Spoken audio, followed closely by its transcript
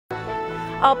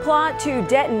A plot to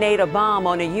detonate a bomb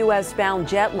on a U.S.-bound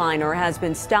jetliner has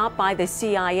been stopped by the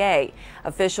CIA.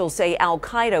 Officials say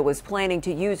Al-Qaeda was planning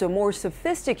to use a more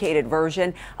sophisticated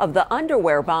version of the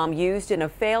underwear bomb used in a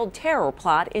failed terror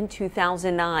plot in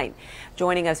 2009.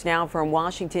 Joining us now from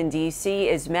Washington, D.C.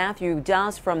 is Matthew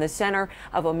Duss from the Center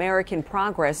of American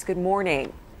Progress. Good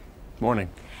morning. Morning.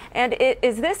 And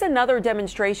is this another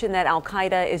demonstration that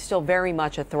Al-Qaeda is still very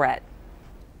much a threat?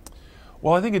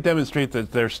 Well, I think it demonstrates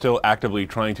that they're still actively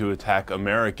trying to attack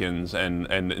Americans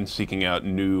and seeking out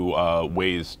new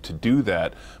ways to do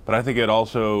that. But I think it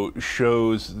also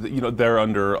shows that, they're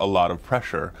under a lot of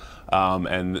pressure.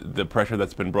 And the pressure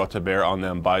that's been brought to bear on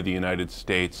them by the United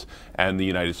States and the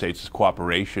United States'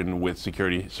 cooperation with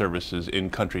security services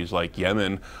in countries like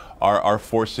Yemen are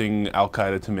forcing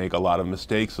Al-Qaeda to make a lot of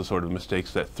mistakes, the sort of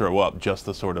mistakes that throw up just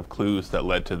the sort of clues that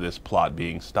led to this plot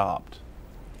being stopped.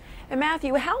 And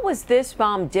Matthew, how was this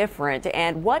bomb different,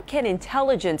 and what can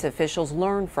intelligence officials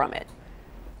learn from it?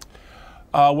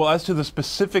 Well, as to the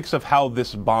specifics of how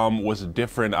this bomb was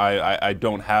different, I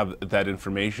don't have that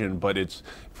information, but it's,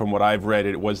 from what I've read,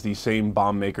 it was the same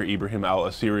bomb maker, Ibrahim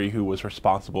al-Asiri, who was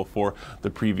responsible for the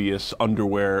previous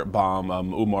underwear bomb,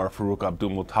 Umar Farouk Abdul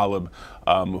Muttalib,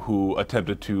 who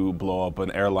attempted to blow up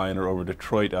an airliner over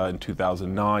Detroit in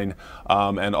 2009,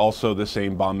 and also the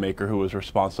same bomb maker who was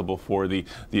responsible for the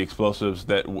explosives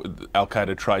that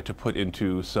Al-Qaeda tried to put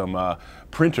into some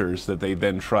printers that they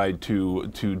then tried to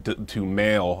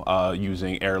mail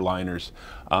using airliners.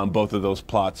 Both of those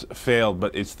plots failed,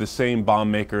 but it's the same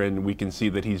bomb maker, and we can see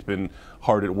that he's been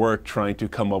hard at work trying to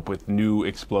come up with new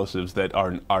explosives that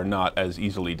are not as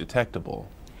easily detectable.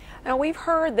 Now, we've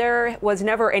heard there was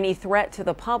never any threat to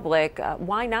the public.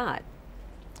 Why not?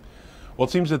 Well,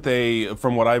 it seems that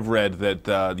from what I've read, that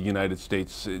the United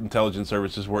States intelligence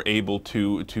services were able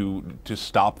to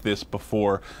stop this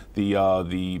before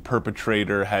the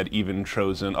perpetrator had even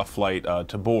chosen a flight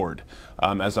to board.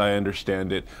 As I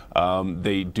understand it,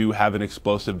 they do have an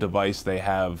explosive device. They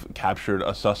have captured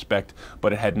a suspect,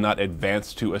 but it had not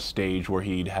advanced to a stage where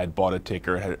he had bought a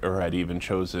ticket or had even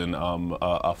chosen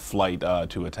a flight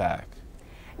to attack.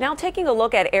 Now, taking a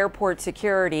look at airport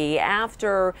security,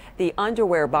 after the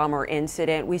underwear bomber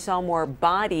incident, we saw more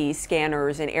body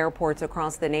scanners in airports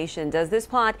across the nation. Does this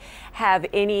plot have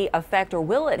any effect, or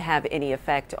will it have any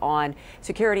effect on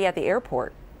security at the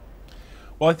airport?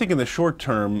 Well, I think in the short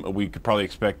term, we could probably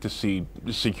expect to see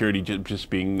security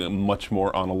just being much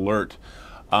more on alert.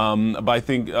 But I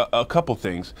think a couple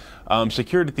things.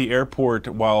 Security at the airport,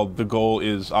 while the goal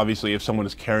is obviously if someone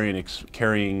is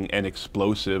carrying an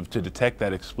explosive, to detect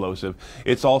that explosive,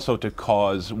 it's also to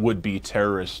cause would-be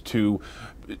terrorists to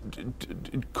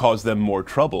cause them more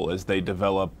trouble as they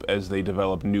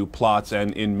develop new plots,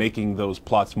 and in making those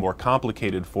plots more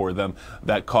complicated for them,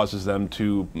 that causes them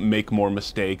to make more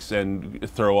mistakes and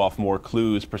throw off more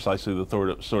clues, precisely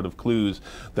the sort of clues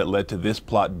that led to this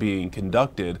plot being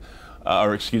conducted.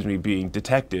 Being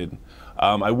detected.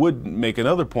 I would make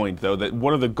another point, though, that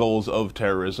one of the goals of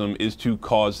terrorism is to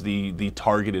cause the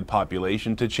targeted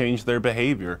population to change their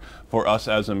behavior. For us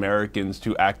as Americans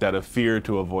to act out of fear,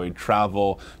 to avoid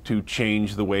travel, to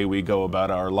change the way we go about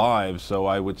our lives. So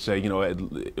I would say,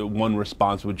 one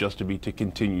response would just be to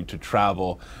continue to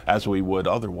travel as we would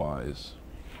otherwise.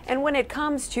 And when it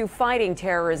comes to fighting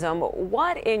terrorism,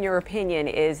 what, in your opinion,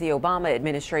 is the Obama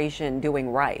administration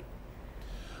doing right?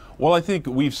 Well, I think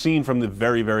we've seen from the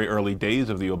very, very early days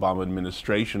of the Obama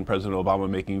administration, President Obama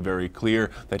making very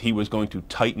clear that he was going to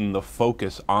tighten the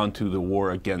focus onto the war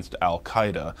against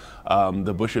Al-Qaeda.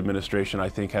 The Bush administration, I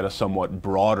think, had a somewhat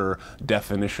broader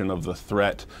definition of the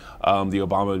threat. The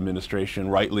Obama administration,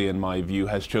 rightly in my view,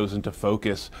 has chosen to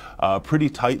focus pretty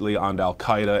tightly on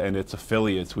Al-Qaeda and its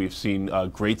affiliates. We've seen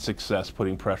great success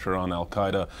putting pressure on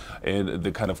Al-Qaeda and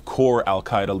the kind of core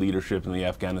Al-Qaeda leadership in the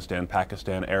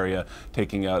Afghanistan-Pakistan area,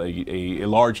 taking out a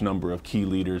large number of key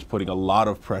leaders, putting a lot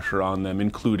of pressure on them,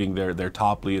 including their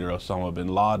top leader, Osama bin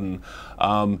Laden,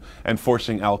 and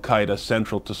forcing Al-Qaeda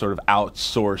Central to sort of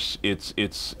outsource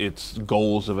its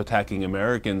goals of attacking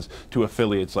Americans to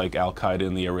affiliates like Al-Qaeda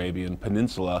in the Arabian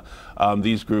Peninsula.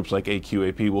 These groups like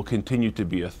AQAP will continue to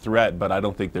be a threat, but I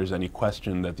don't think there's any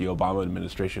question that the Obama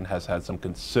administration has had some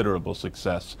considerable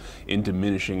success in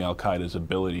diminishing Al-Qaeda's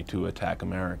ability to attack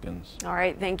Americans. All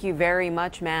right, thank you very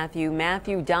much, Matthew.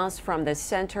 Matthew Duss from the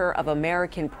Center of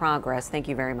American Progress. Thank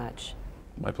you very much.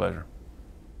 My pleasure.